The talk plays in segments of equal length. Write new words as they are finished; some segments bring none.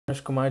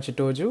Kumar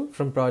Chitoju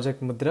from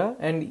Project Mudra,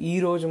 and ee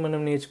roju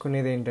manam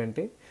నేర్చుకునేది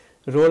ఏంటంటే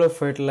role of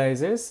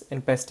fertilizers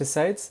and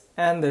pesticides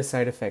and their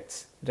side effects,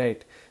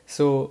 right?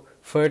 So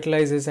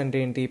fertilizers అంటే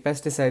ఏంటి,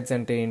 pesticides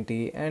అంటే ఏంటి,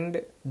 and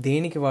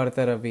దేనికి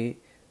వాడతారు అవి,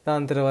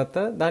 దాని తర్వాత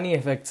దాని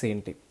ఎఫెక్ట్స్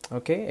ఏంటి.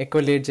 ఓకే,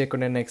 ఎక్కువ లేట్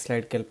చేయకుండా నెక్స్ట్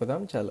స్లైడ్కి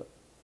వెళ్ళిపోదాం. చలో.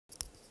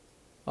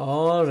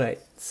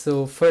 Alright, so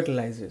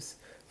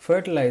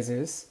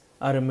fertilizers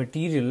are a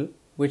material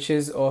which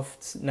is of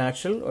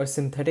natural or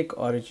synthetic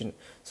origin.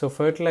 So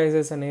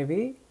fertilizers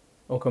అనేవి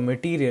ఒక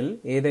మెటీరియల్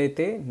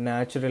ఏదైతే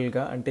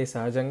న్యాచురల్గా అంటే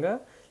సహజంగా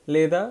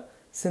లేదా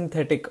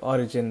సింథటిక్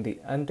ఆరిజిన్ది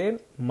అంటే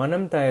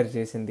మనం తయారు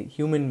చేసింది,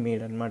 హ్యూమన్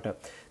మేడ్ అనమాట.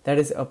 That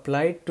is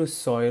applied two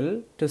soil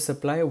to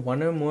supply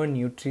one or more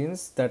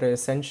nutrients that are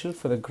essential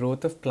for the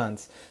growth of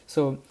plants.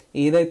 So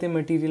ఏదైతే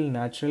మెటీరియల్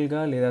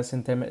న్యాచురల్గా లేదా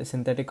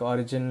సింథటిక్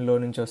ఆరిజిన్లో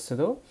నుంచి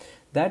వస్తుందో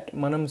దట్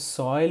మనం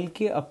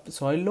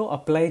సాయిల్లో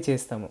అప్లై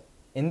చేస్తాము.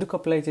 ఎందుకు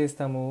అప్లై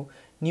చేస్తాము?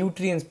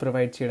 న్యూట్రియంట్స్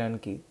ప్రొవైడ్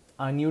చేయడానికి.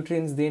 ఆ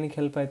న్యూట్రియంట్స్ దేనికి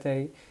హెల్ప్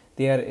అవుతాయి?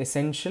 They are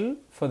essential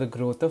for the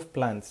growth of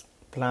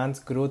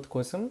plants growth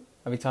కోసం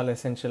అవి చాలా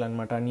ఎసెన్షియల్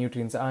అనమాట.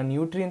 ఆ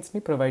న్యూట్రియంట్స్ని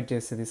ప్రొవైడ్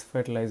చేస్తుంది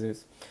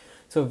fertilisers.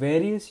 So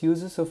various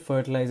uses of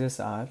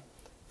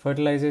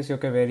fertilisers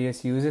యొక్క వేరియస్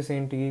యూజెస్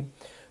ఏంటి?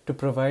 To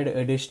provide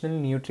additional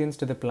nutrients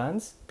to the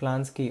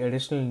ప్లాంట్స్కి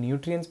additional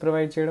nutrients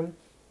provide చేయడం,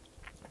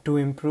 to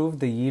improve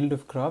the yield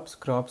of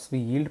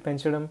క్రాప్స్వి yield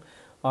పెంచడం.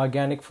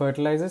 Organic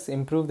fertilisers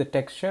improve the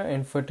texture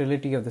and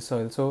fertility of the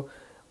soil. So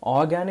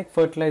organic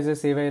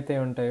fertilisers ఏవైతే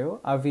ఉంటాయో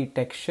అవి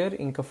texture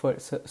ఇంకా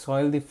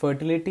సాయిల్ది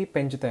fertility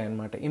పెంచుతాయి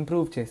అన్నమాట,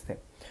 improve చేస్తాయి.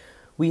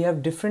 We have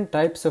different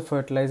types of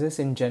fertilizers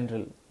in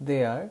general. They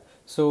are,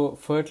 so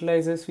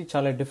fertilizers వి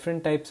చాలా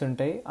different types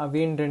ఉంటాయి. అవి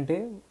ఏంటంటే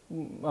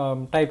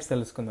టైప్స్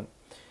తెలుసుకుందాం.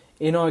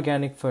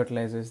 Inorganic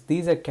fertilizers.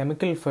 These are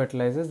chemical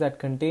fertilizers that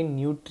contain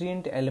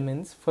nutrient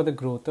elements for the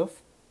growth of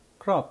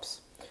crops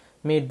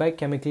made by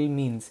chemical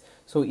means.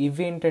 So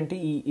ఇవి ఏంటంటే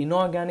ఈ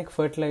inorganic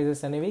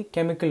fertilisers అనేవి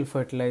chemical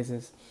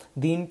fertilisers.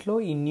 దీంట్లో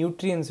ఈ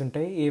న్యూట్రియంట్స్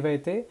ఉంటాయి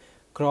ఏవైతే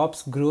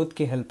క్రాప్స్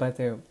గ్రోత్కి హెల్ప్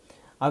అవుతాయో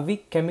అవి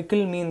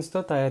కెమికల్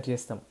మీన్స్తో తయారు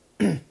చేస్తాం.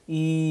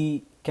 ఈ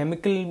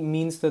కెమికల్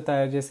మీన్స్తో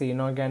తయారు చేసే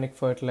ఇన్ఆర్గానిక్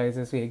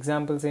ఫర్టిలైజర్స్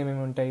ఎగ్జాంపుల్స్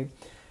ఏమేమి ఉంటాయి?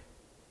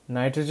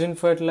 Nitrogen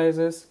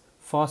fertilisers,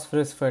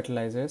 phosphorus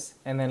fertilizers,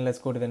 and then let's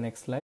go to the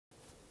next slide.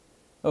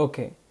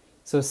 Okay,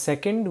 so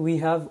second we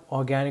have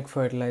organic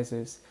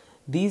fertilizers.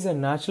 These are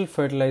natural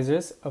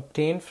fertilizers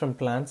obtained from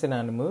plants and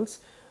animals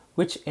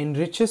which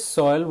enriches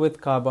soil with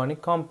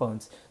carbonic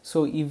compounds. So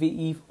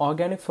ఈ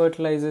organic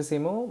fertilisers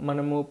ఏమో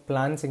మనము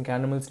plants ఇంకా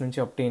animals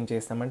నుంచి obtain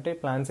చేస్తాం, అంటే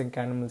plants ఇంకా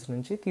animals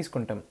నుంచి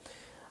తీసుకుంటాం.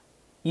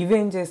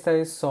 ఇవేం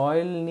చేస్తాయి?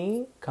 సాయిల్ని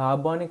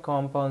కార్బానిక్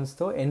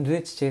కాంపౌండ్స్తో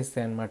ఎన్రిచ్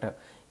చేస్తాయి అన్నమాట.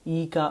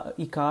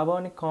 ఈ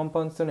కార్బానిక్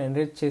కాంపౌండ్స్తో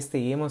ఎన్రిచ్ చేస్తే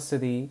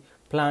ఏమొస్తుంది?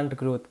 ప్లాంట్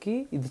గ్రోత్కి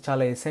ఇది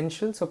చాలా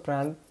ఎసెన్షియల్. సో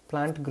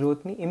ప్లాంట్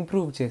గ్రోత్ని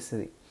ఇంప్రూవ్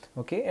చేస్తుంది.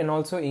 Okay, and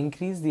also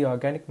increase the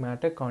organic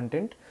matter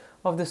content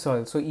of the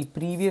soil. So ఈ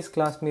ప్రీవియస్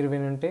క్లాస్ మీరు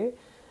వినుంటే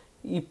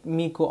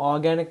మీకు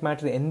ఆర్గానిక్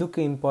మ్యాటర్ ఎందుకు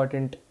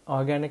important,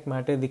 organic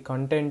matter the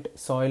content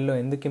సాయిల్లో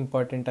ఎందుకు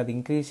ఇంపార్టెంట్, అది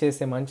ఇంక్రీజ్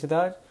చేస్తే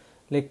మంచిదా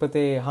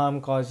లేకపోతే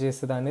హార్మ్ కాజ్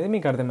చేస్తుందా అనేది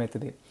మీకు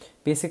అర్థమవుతుంది.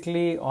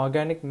 బేసిక్లీ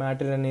ఆర్గానిక్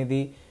మ్యాటర్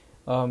అనేది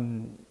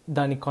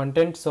దాని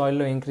కంటెంట్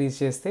సాయిల్లో ఇంక్రీజ్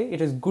చేస్తే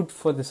it is good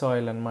for the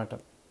soil అనమాట.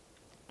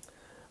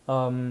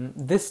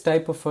 This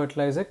type of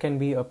fertiliser can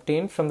be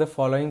obtained from the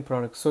following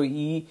products. So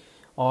ఈ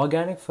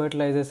ఆర్గానిక్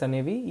ఫర్టిలైజర్స్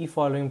అనేవి ఈ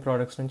ఫాలోయింగ్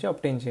ప్రోడక్ట్స్ నుంచి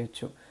అబ్టైన్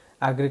చేయొచ్చు.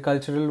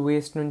 అగ్రికల్చరల్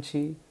వేస్ట్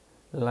నుంచి,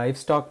 లైఫ్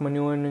స్టాక్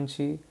మన్యూర్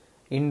నుంచి,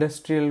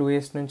 ఇండస్ట్రియల్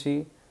వేస్ట్ నుంచి,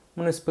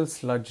 మున్సిపల్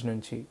స్లడ్జ్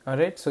నుంచి.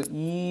 రైట్, సో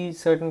ఈ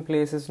సర్టన్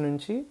ప్లేసెస్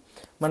నుంచి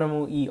మనము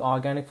ఈ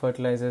ఆర్గానిక్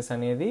ఫర్టిలైజర్స్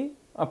అనేది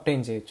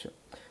అబ్టైన్ చేయొచ్చు.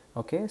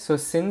 Okay, so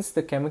since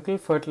the chemical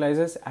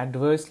fertilisers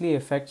adversely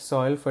effect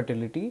soil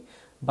fertility,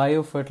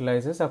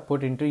 బయోఫర్టిలైజర్స్ are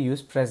put in to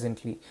use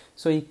presently.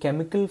 So ఈ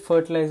కెమికల్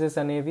ఫర్టిలైజర్స్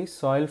అనేవి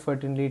soil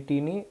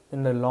ఫర్టిలిటీని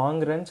in the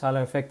long run చాలా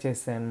effect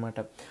చేస్తాయి అన్నమాట.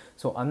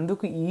 సో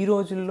అందుకు ఈ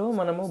రోజుల్లో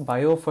మనము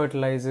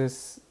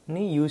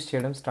బయోఫర్టిలైజర్స్ని యూజ్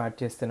చేయడం స్టార్ట్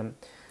చేస్తున్నాం.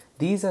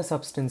 These are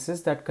substances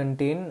that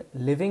contain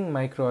living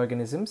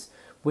microorganisms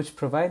which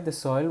provide the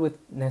soil with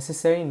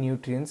necessary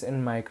nutrients and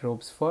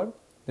microbes for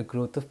the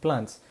growth of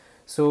plants.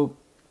 So,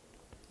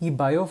 ఈ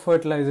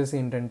బయోఫర్టిలైజర్స్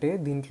ఏంటంటే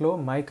దీంట్లో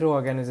మైక్రో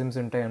ఆర్గానిజమ్స్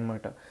ఉంటాయి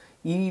అన్నమాట.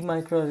 ఈ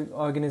మైక్రో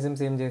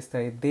ఆర్గానిజమ్స్ ఏం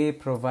చేస్తాయి? They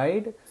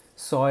provide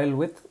soil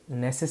with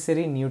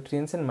necessary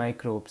nutrients and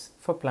microbes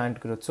for plant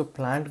growth. So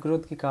plant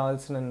గ్రోత్కి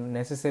కావాల్సిన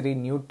నెసెసరీ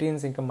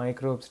న్యూట్రియంట్స్ ఇంకా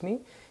మైక్రోబ్స్ని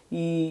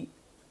ఈ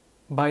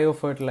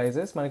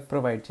బయోఫర్టిలైజర్స్ మనకి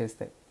ప్రొవైడ్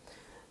చేస్తాయి.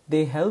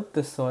 They help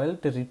the soil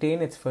to retain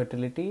its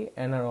fertility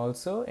and are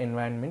also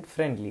environment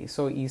friendly.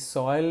 So ఈ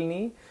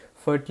సాయిల్ని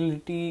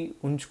fertility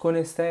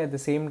ఉంచుకొనిస్తాయి, at the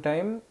same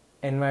time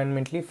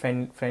environmentally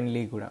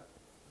friendly కూడా.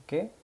 Okay,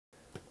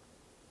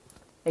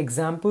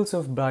 examples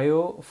of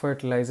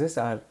బయోఫర్టిలైజర్స్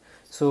are,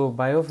 so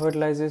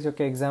బయోఫర్టిలైజర్స్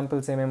యొక్క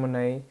examples ఏమేమి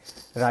ఉన్నాయి?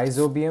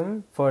 రైజోబియం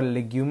ఫర్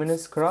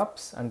లెగ్యూమినస్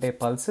క్రాప్స్ అంటే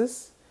pulses.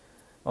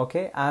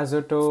 Okay,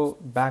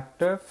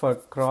 Azotobacter for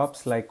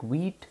crops like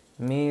wheat,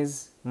 maze,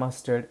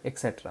 mustard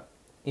etcetera.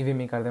 ఇవి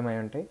మీకు అర్థమై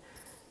ఉంటాయి.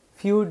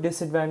 few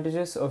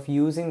disadvantages of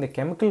using the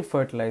chemical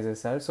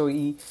fertilizers are, so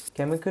ఈ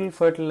chemical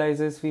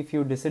fertilizers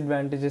few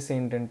disadvantages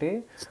ఏంటంటే,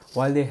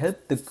 while they help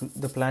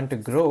the plant to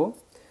grow,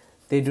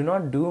 they do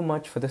not do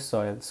much for the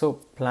soil. So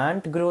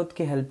plant growth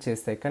ki help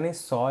చేస్తాయి, కానీ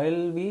soil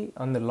we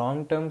on the long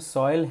term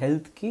soil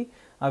health ki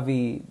అవి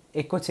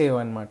ఎక్కువ చేయవు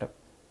అన్నమాట.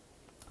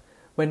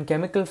 When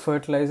chemical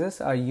fertilizers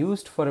are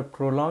used for a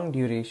prolonged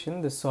duration,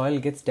 the soil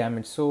gets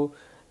damaged. So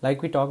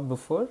like we talked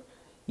before,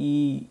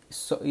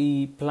 ఈ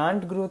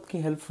plant గ్రోత్కి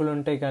helpful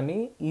ఉంటాయి కానీ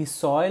ఈ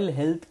సాయిల్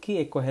హెల్త్కి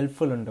ఎక్కువ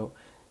హెల్ప్ఫుల్ ఉండవు.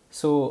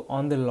 So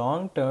on the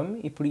long term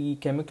ఇప్పుడు ఈ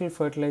కెమికల్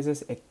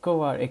ఫర్టిలైజర్స్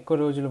ఎక్కువ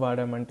రోజులు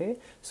వాడామంటే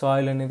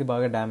సాయిల్ అనేది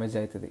బాగా డ్యామేజ్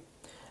అవుతుంది.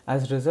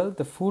 As result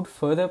the food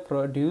further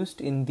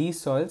produced in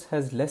these soils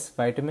has less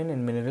vitamin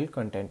and mineral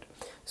content.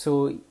 So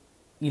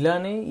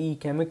ఇలానే ఈ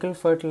కెమికల్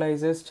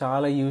ఫర్టిలైజర్స్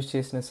చాలా యూజ్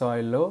చేసిన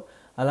సాయిల్లో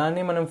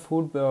అలానే మనం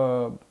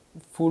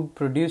ఫుడ్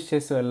ప్రొడ్యూస్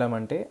చేస్తూ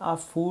వెళ్ళామంటే ఆ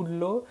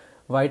ఫుడ్లో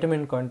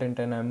వైటమిన్ కాంటెంట్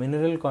అయినా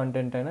మినరల్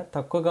కాంటెంట్ అయినా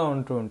తక్కువగా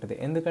ఉంటూ ఉంటుంది,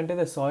 ఎందుకంటే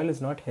the soil is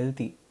not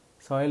healthy.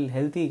 Soil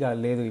హెల్తీగా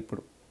లేదు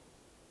ఇప్పుడు,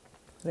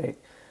 right?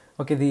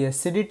 Okay, the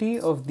acidity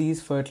of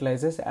these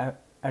fertilisers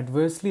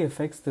adversely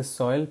affects the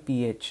soil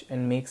pH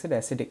and makes it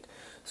acidic.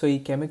 So ఈ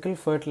కెమికల్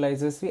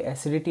ఫర్టిలైజర్స్వి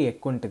అసిడిటీ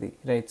ఎక్కువ ఉంటుంది,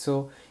 రైట్? సో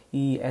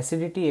ఈ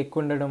అసిడిటీ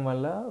ఎక్కువ ఉండడం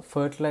వల్ల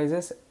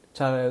ఫర్టిలైజర్స్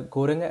చాలా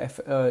ఘోరంగా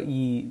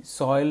ఈ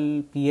సాయిల్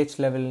పిహెచ్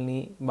లెవెల్ని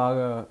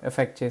బాగా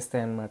ఎఫెక్ట్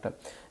చేస్తాయి అన్నమాట,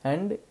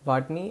 అండ్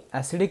వాటిని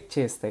అసిడిక్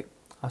చేస్తాయి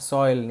ఆ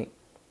సాయిల్ని,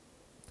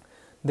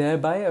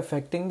 thereby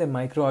affecting the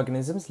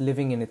microorganisms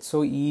living in it. So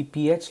ఈ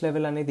pH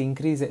లెవెల్ అనేది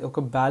ఇంక్రీజ్ ఒక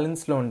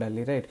బ్యాలెన్స్లో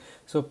ఉండాలి, right?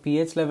 So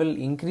pH level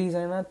increase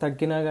అయినా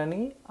తగ్గినా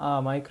కానీ ఆ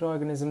మైక్రో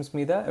ఆర్గానిజమ్స్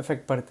మీద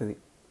ఎఫెక్ట్ పడుతుంది.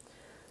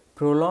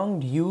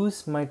 Prolonged use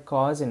might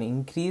cause an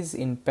increase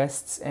in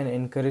pests and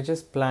encourages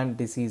plant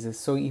diseases.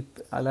 So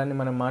అలానే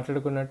మనం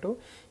మాట్లాడుకున్నట్టు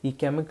ఈ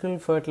కెమికల్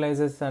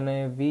ఫర్టిలైజర్స్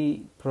అనేవి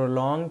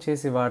ప్రొలాంగ్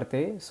చేసి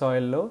వాడితే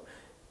సాయిల్లో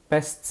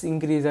పెస్ట్స్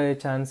ఇంక్రీజ్ అయ్యే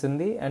ఛాన్స్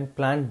ఉంది అండ్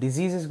ప్లాంట్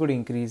డిసీజెస్ కూడా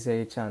ఇంక్రీజ్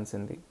అయ్యే ఛాన్స్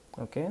ఉంది.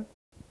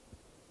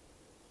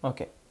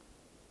 Okay,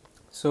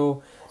 so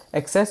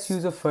excess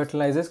use of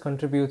fertilizers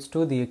contributes to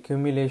the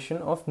accumulation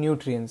of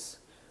nutrients.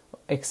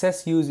 Excess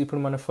use,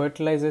 ఇప్పుడు మన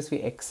ఫర్టిలైజర్స్వి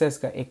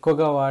ఎక్సెస్గా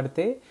ఎక్కువగా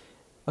వాడితే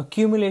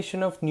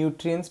అక్యూములేషన్ ఆఫ్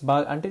న్యూట్రియంట్స్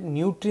అంటే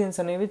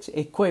న్యూట్రియంట్స్ అనేవి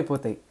ఎక్కువ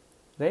అయిపోతాయి,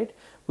 right?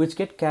 which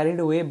get carried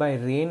away by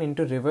rain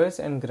into rivers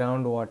and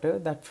groundwater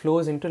that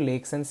flows into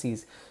lakes and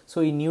seas. So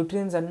ఈ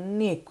nutrients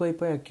అన్నీ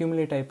ఎక్కువైపోయి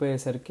అక్యూములేట్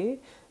అయిపోయేసరికి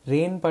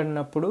రెయిన్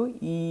పడినప్పుడు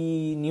ఈ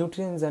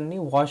న్యూట్రియంట్స్ అన్నీ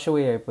వాష్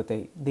అవే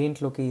అయిపోతాయి,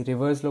 దేంట్లోకి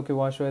రివర్స్లోకి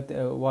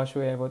వాష్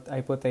అవే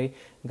అయిపోతాయి,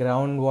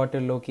 గ్రౌండ్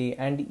వాటర్లోకి,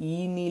 అండ్ ఈ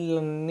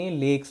నీళ్ళన్నీ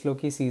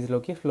లేక్స్లోకి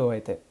సీస్లోకి ఫ్లో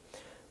అవుతాయి.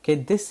 Okay,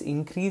 this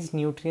increased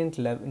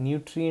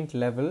nutrient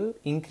level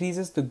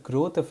increases the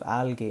growth of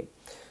algae.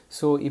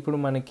 So ఇప్పుడు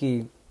మనకి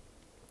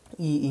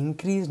ఈ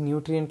ఇంక్రీజ్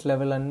న్యూట్రియంట్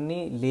లెవెల్ అన్నీ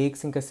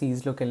లేక్స్ ఇంకా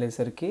సీస్లోకి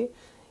వెళ్ళేసరికి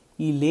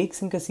ఈ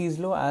లేక్స్ ఇంకా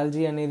సీస్లో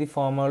ఆల్జీ అనేది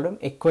ఫామ్ అవడం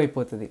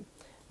ఎక్కువైపోతుంది.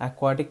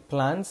 aquatic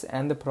plants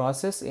and the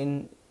process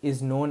is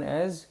known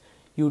as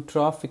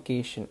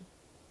eutrophication.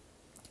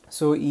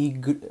 So ఈ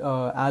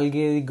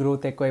ఆల్గే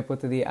గ్రోత్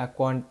ఎక్కువైపోతుంది,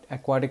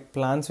 aquatic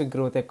plants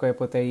గ్రోత్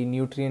ఎక్కువైపోతాయి, ఈ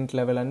న్యూట్రియంట్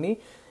లెవెల్ అన్నీ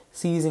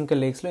సీస్ ఇంకా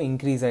లేక్స్లో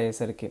ఇంక్రీజ్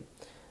అయ్యేసరికి.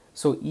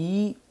 సో ఈ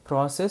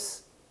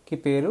ప్రాసెస్కి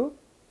పేరు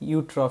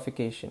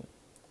యూట్రాఫికేషన్,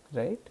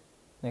 right?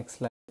 Next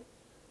slide.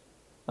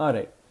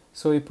 Right,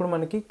 so ఇప్పుడు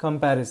మనకి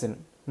కంపారిజన్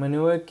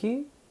మెన్యూవర్కి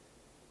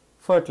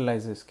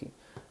ఫర్టిలైజర్స్కి.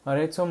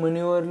 రైట్, సో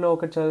మెన్యూవర్లో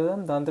ఒకటి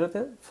చదువుదాం, దాని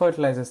తర్వాత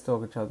ఫర్టిలైజర్స్తో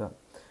ఒకటి చదువుదాం.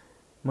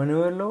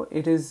 మెన్యూవర్లో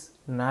it is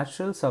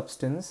natural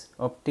substance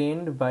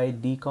obtained by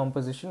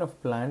decomposition of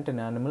plant and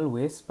animal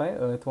waste by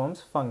earthworms,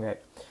 fungi.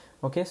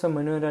 Okay, so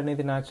manure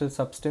అనేది natural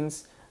substance,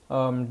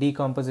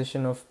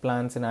 decomposition of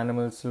plants and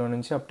animals లో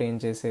నుంచి obtain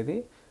చేసేది.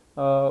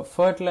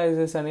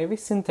 Fertilizers అనేవి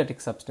synthetic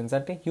substance,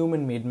 అంటే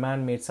human made, man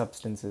made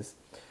substances.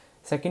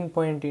 Second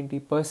point ఏంటి,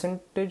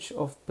 percentage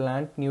of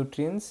plant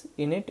nutrients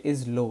in it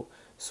is low.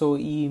 So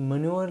ఈ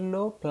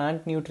మెన్యూవర్లో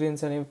plant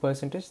nutrients అనేవి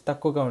percentage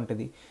తక్కువగా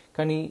ఉంటుంది,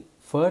 కానీ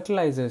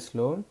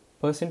ఫర్టిలైజర్స్లో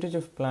percentage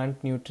of plant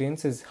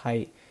nutrients is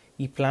high.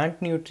 ఈ plant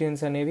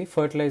nutrients అనేవి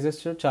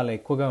ఫర్టిలైజర్స్లో చాలా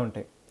ఎక్కువగా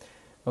ఉంటాయి.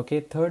 Okay,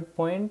 third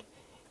point,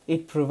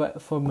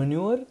 for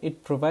manure it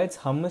provides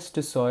humus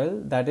to soil,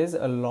 that is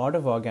a lot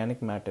of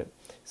organic matter.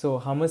 So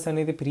Hamas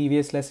అనేది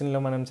ప్రీవియస్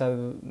లెసన్లో మనం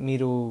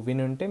మీరు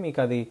వినుంటే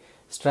మీకు అది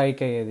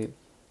స్ట్రైక్ అయ్యేది,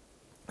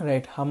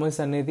 రైట్? హమస్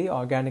అనేది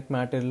ఆర్గానిక్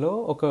మ్యాటర్లో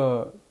ఒక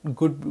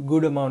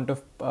గుడ్ అమౌంట్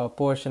ఆఫ్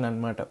పోర్షన్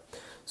అన్నమాట.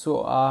 సో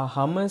ఆ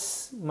హమస్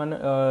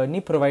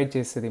ని ప్రొవైడ్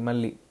చేస్తుంది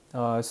మళ్ళీ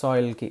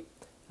సాయిల్కి,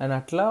 అండ్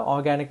అట్లా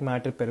ఆర్గానిక్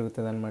మ్యాటర్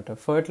పెరుగుతుంది అనమాట.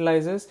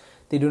 Fertilisers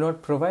the do not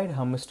provide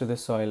Hamas to the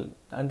soil,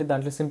 అంటే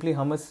దాంట్లో సింప్లీ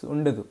హమస్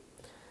ఉండదు,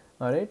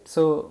 right?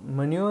 So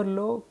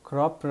మెన్యూర్లో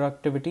crop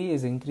productivity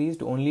is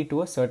increased only to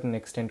a certain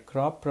extent.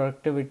 Crop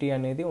productivity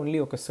అనేది ఓన్లీ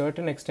ఒక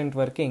సర్టన్ ఎక్స్టెంట్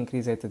వరకే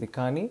ఇంక్రీజ్ అవుతుంది,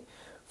 కానీ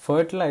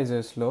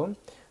ఫర్టిలైజర్స్లో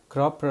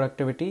crop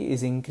productivity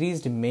is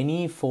increased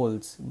many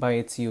folds by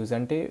it's use.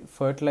 అంటే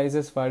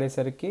fertilisers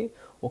వాడేసరికి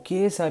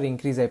ఒకేసారి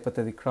ఇంక్రీజ్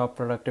అయిపోతుంది క్రాప్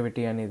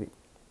ప్రొడక్టివిటీ అనేది,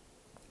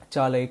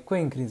 చాలా ఎక్కువ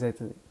ఇంక్రీజ్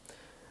అవుతుంది.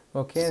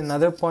 Okay,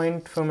 another point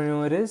from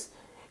manure is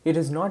It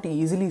is not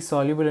easily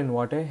soluble in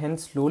water,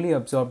 hence slowly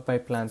absorbed by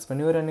plants.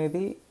 Manure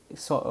అనేది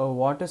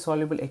water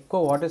soluble, ఎక్కువ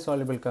వాటర్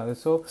సాల్యుబుల్ కాదు,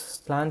 సో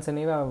ప్లాంట్స్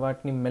అనేవి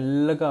వాటిని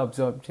మెల్లగా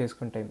అబ్జార్బ్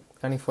చేసుకుంటాయి.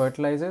 కానీ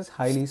fertilisers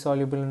highly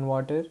soluble in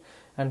water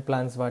and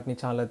plants వాటిని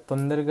చాలా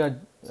తొందరగా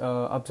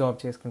అబ్జార్బ్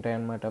చేసుకుంటాయి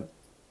అన్నమాట.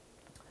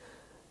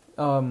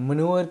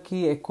 మనూవర్కి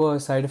ఎక్కువ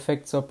సైడ్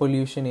ఎఫెక్ట్స్ ఆఫ్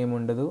పొల్యూషన్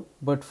ఏముండదు,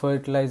 but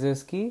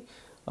ఫర్టిలైజర్స్కి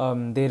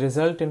they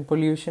result in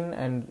pollution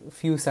and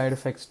few side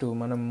effects to,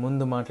 మనం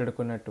ముందు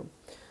మాట్లాడుకున్నట్టు.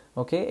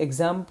 Okay,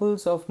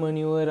 examples of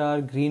మనూవర్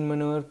are green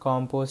మనూవర్,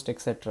 compost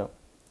etcetera.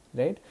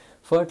 Right,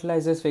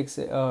 fertilisers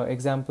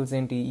examples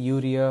ఏంటి?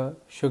 Urea,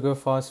 sugar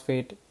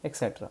phosphate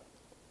etcetera.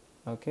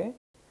 Okay,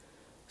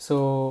 so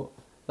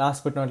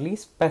last but not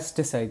least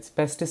pesticides.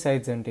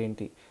 Pesticides అంటే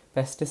ఏంటి?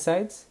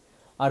 Pesticides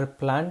are a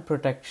plant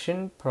protection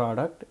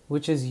product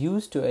which is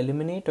used to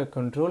eliminate or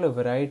control a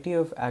variety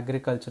of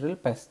agricultural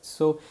pests.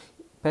 So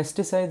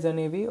pesticides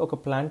అనేవి ఒక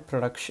plant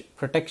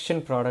protection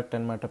product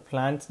అనమాట.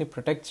 ప్లాంట్స్ని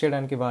protect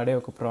చేయడానికి వాడే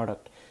ఒక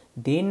product.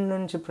 దేని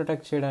నుంచి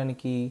ప్రొటెక్ట్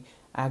చేయడానికి?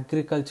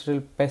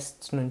 అగ్రికల్చరల్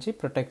పెస్ట్స్ నుంచి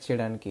ప్రొటెక్ట్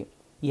చేయడానికి.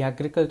 ఈ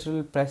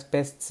అగ్రికల్చరల్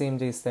పెస్ట్స్ ఏం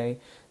చేస్తాయి?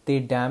 They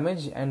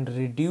damage and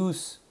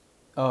reduce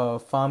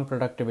farm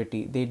productivity.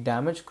 They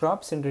damage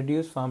crops and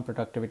reduce farm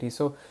productivity.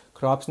 So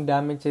crops ni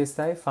damage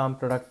chestayi, farm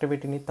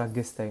productivity ni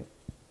taggistayi.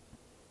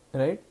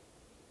 Right?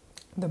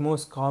 The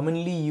most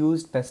commonly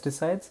used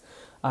pesticides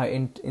are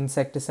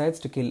insecticides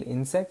to kill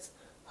insects,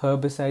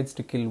 herbicides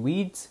to kill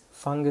weeds,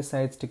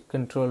 fungicides to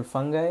control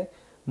fungi,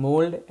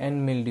 mold and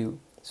mildew.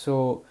 So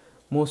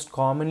most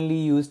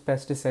commonly used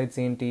pesticides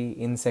enti?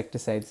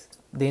 Insecticides.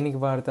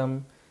 Deniki vaadtam?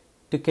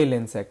 To kill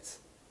insects.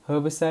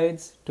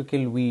 Herbicides to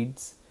kill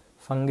weeds,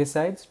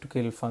 fungicides to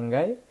kill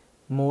fungi,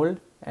 mold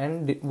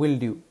and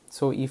mildew.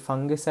 So ఈ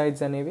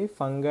fungicides అనేవి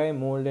fungi,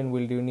 mould and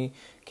విల్డ్యూని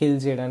kill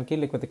చేయడానికి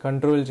లేకపోతే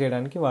control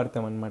చేయడానికి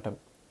వాడతాం అనమాట.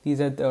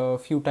 These are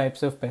few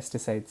types of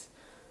pesticides.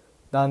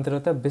 దాని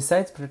తర్వాత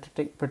besides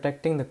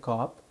protecting the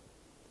crop,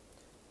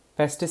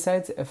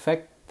 pesticides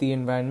effect the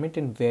environment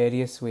in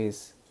various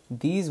ways.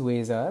 These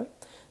ways are,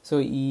 so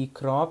ఈ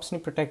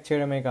క్రాప్స్ని ప్రొటెక్ట్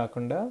చేయడమే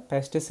కాకుండా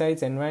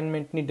పెస్టిసైడ్స్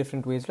ఎన్వైరన్మెంట్ని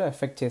డిఫరెంట్ వేస్లో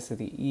ఎఫెక్ట్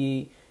చేస్తుంది.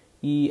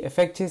 ఈ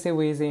ఎఫెక్ట్ చేసే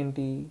వేస్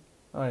ఏంటి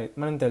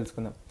మనం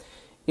తెలుసుకుందాం.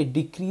 It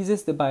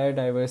decreases the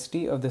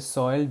biodiversity of the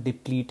soil,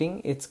 depleting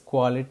its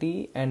quality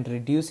and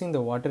reducing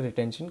the water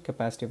retention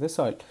capacity of the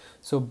soil.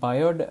 So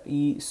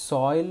ఈ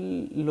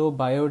సాయిల్లో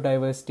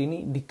బయోడైవర్సిటీని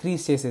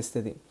డిక్రీజ్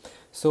చేసేస్తుంది.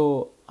 సో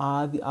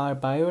ఆ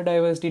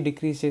బయోడైవర్సిటీ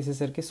డిక్రీజ్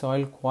చేసేసరికి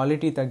సాయిల్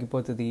క్వాలిటీ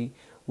తగ్గిపోతుంది,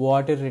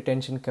 వాటర్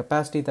రిటెన్షన్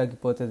కెపాసిటీ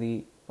తగ్గిపోతుంది.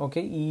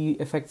 ఓకే, ఈ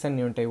ఎఫెక్ట్స్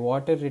అన్నీ ఉంటాయి.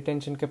 Water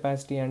retention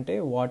capacity అంటే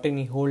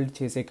వాటర్ని హోల్డ్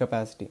చేసే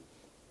capacity.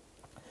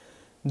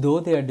 Though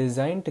they are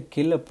designed to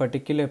kill a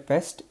particular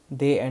pest,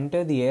 they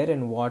enter the air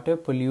and water,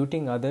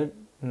 polluting other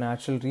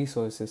natural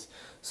resources.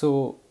 So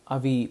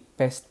అవి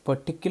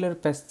particular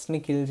పెస్ట్స్ని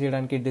kill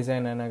చేయడానికి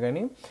design అయినా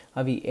కానీ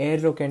అవి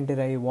ఎయిర్లోకి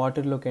ఎంటర్ అయ్యి,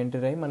 వాటర్లోకి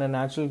ఎంటర్ అయ్యి మన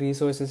న్యాచురల్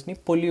రీసోర్సెస్ని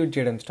పొల్యూట్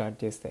చేయడం స్టార్ట్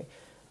చేస్తాయి.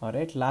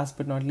 Alright, last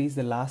but not least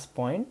the last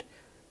point.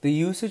 The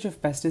usage of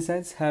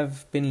pesticides have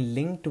been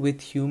linked with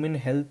human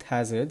health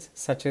hazards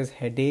such as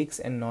headaches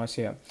and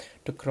nausea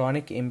to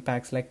chronic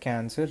impacts like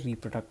cancer,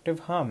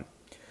 reproductive harm.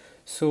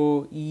 So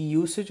ఈ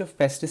usage of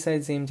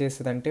pesticides ఏం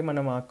చేస్తుందంటే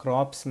మనం ఆ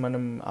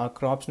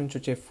crops నుంచి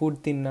వచ్చే food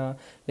తిన్నా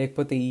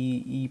లేకపోతే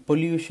ఈ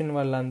పొల్యూషన్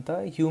వల్ల అంతా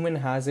హ్యూమన్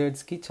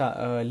హ్యాజర్డ్స్కి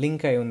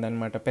లింక్ అయి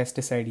ఉందన్నమాట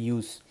పెస్టిసైడ్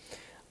యూస్.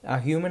 ఆ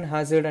హ్యూమన్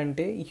హ్యాజర్డ్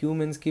అంటే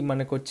హ్యూమన్స్కి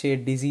మనకు వచ్చే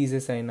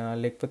డిజీజెస్ అయినా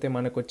లేకపోతే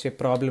మనకు వచ్చే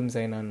ప్రాబ్లమ్స్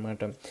అయినా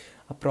అనమాట.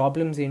 ఆ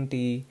ప్రాబ్లమ్స్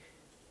ఏంటి?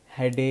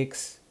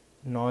 Headaches,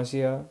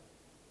 nausea,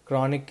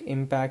 chronic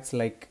impacts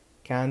like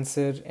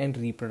cancer and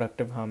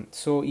reproductive harm.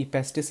 So ఈ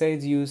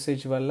పెస్టిసైడ్స్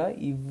యూసేజ్ వల్ల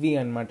ఇవి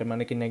అనమాట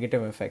మనకి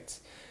negative effects.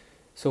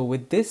 So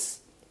with this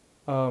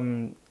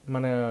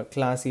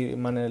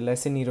మన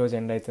లెసన్ ఈరోజు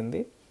ఎండ్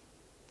అవుతుంది.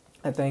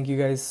 Thank you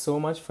guys so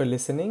much for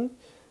listening.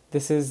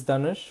 This is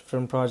Dhanush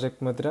from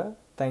project Mudra.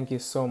 Thank you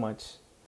so much.